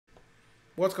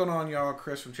What's going on, y'all?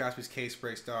 Chris from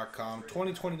JaspysCaseBreaks.com.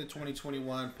 2020 to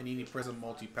 2021 Panini Prizm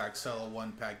multi-pack Cello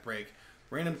one-pack break.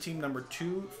 Random team number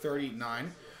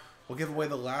 239. We'll give away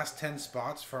the last 10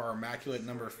 spots for our immaculate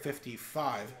number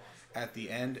 55 at the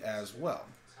end as well.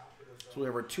 So we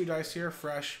have our 2 dice here,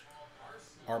 fresh.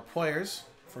 Our players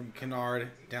from Kennard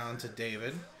down to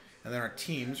David. And then our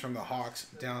teams from the Hawks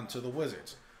down to the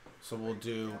Wizards. So we'll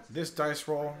do this dice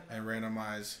roll and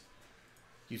randomize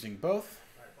using both.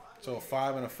 So a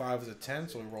 5 and a 5 is a 10.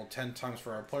 So we roll 10 times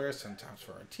for our players, 10 times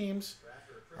for our teams.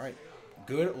 All right.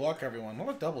 Good luck, everyone. A lot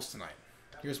of doubles tonight.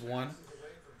 Here's 1,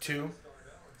 2,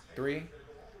 3,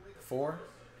 4,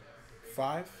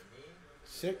 5,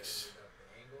 6.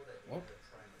 Whoop.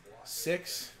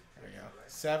 6. There we go.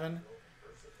 7,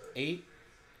 8,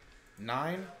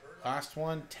 9. Last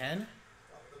one, 10.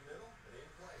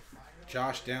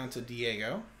 Josh down to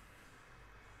Diego.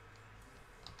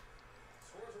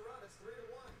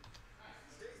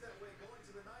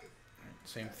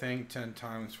 Same thing, 10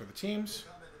 times for the teams.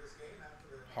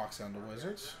 Hawks down to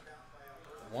Wizards.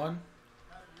 1,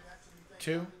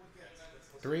 2,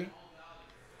 3,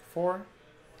 4,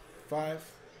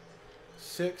 5,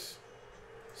 6,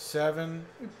 7.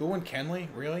 Booing Kenley,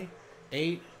 really?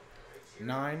 8,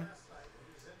 9,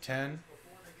 10.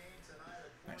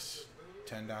 Nice.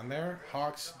 10 down there.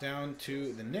 Hawks down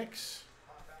to the Knicks.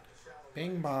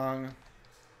 Bing bong.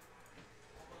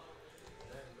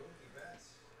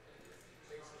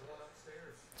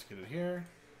 Let's get it here.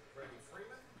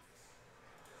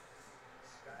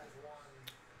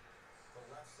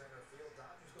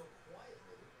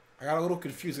 I got a little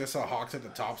confused. I saw Hawks at the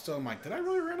top still. I'm like, did I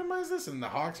really randomize this? And the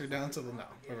Hawks are down to the no.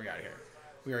 What do we got here?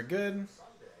 We are good.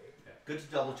 Good to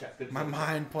double check. Good to My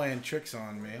mind playing tricks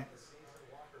on me.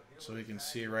 So we can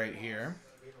see right here.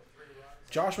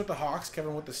 Josh with the Hawks,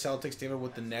 Kevin with the Celtics, David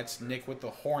with the Nets, Nick with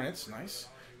the Hornets. Nice.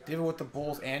 David with the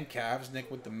Bulls and Cavs, Nick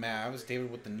with the Mavs,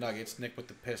 David with the Nuggets, Nick with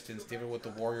the Pistons, David with the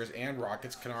Warriors and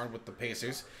Rockets, Kennard with the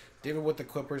Pacers, David with the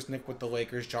Clippers, Nick with the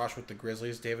Lakers, Josh with the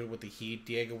Grizzlies, David with the Heat,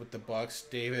 Diego with the Bucks,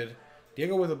 Diego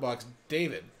with the Bucks,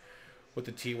 David with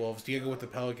the T-Wolves, Diego with the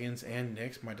Pelicans, and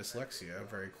Knicks. My dyslexia,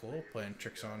 very cool, playing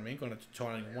tricks on me. Going to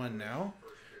 21 now.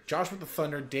 Josh with the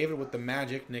Thunder, David with the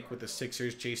Magic, Nick with the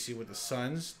Sixers, JC with the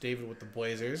Suns, David with the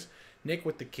Blazers, Nick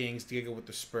with the Kings, Diego with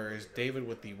the Spurs, David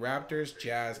with the Raptors,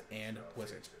 Jazz, and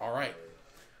Wizards. All right,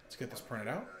 let's get this printed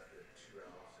out.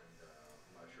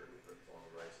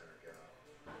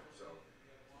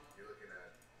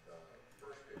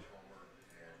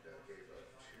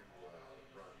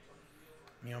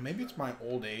 You know, maybe it's my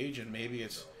old age and maybe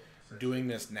it's doing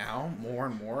this now more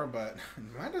and more, but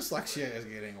my dyslexia is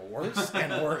getting worse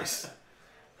and worse.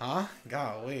 Huh?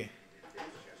 Golly.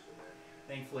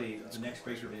 Thankfully, the next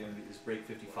break we're doing is break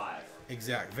 55.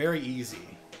 Exact. Very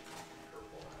easy.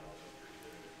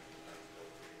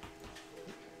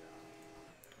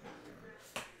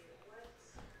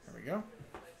 There we go.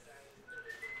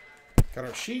 Got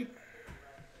our sheet.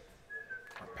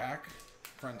 Our pack.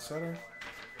 Front center.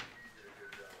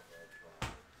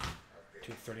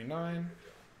 239.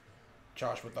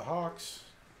 Josh with the Hawks.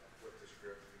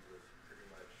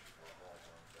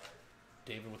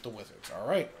 David with the Wizards. All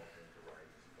right.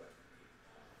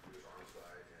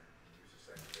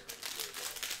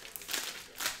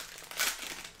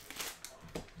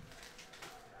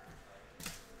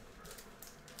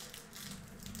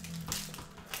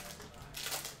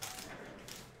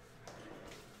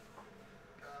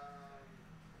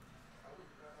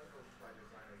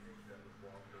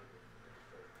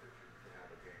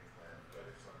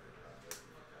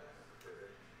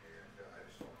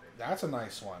 That's a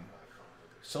nice one.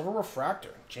 Silver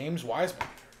Refractor. James Wiseman.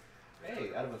 Hey,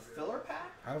 out of a filler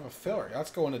pack? Out of a filler.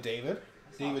 That's going to David.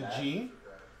 David G.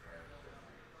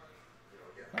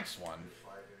 Nice one.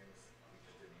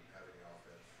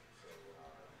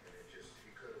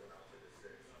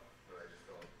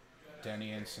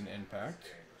 Denny Ensign Impact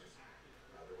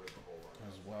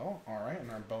as well. All right,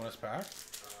 and our bonus pack.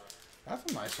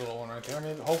 That's a nice little one right there. I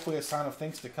mean, hopefully a sign of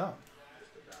things to come.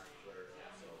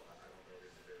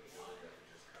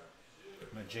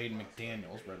 And a Jaden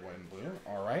McDaniels, red, white, and blue.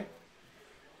 All right.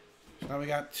 So now we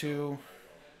got to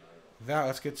that.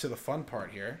 Let's get to the fun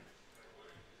part here.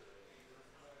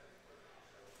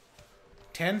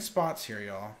 10 spots here,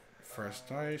 y'all. First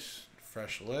dice,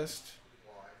 fresh list.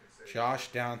 Josh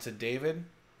down to David.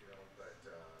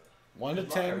 1 to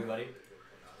 10. Everybody.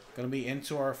 Going to be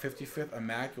into our 55th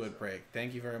Immaculate break.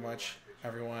 Thank you very much,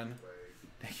 everyone.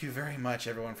 Thank you very much,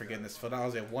 everyone, for getting this filled out. I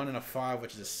was at 1 and a 5,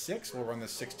 which is a 6. We'll run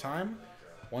this 6 times.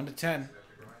 1 to 10.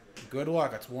 Good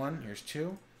luck. That's 1. Here's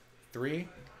 2, 3,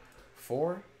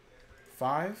 4,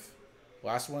 5,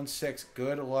 Last one, 6.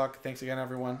 Good luck. Thanks again,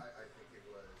 everyone.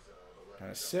 Down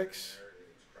to 6.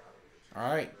 All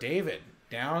right, David.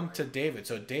 Down to David.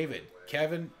 So David,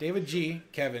 Kevin, David G,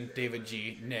 Kevin, David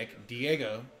G, Nick,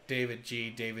 Diego, David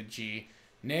G,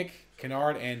 Nick,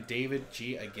 Kennard, and David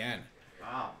G again.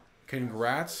 Wow.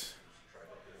 Congrats.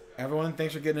 Everyone,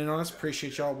 thanks for getting in on us.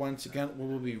 Appreciate y'all once again. We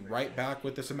will be right back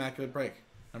with this immaculate break.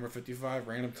 Number 55,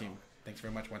 random team. Thanks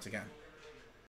very much once again.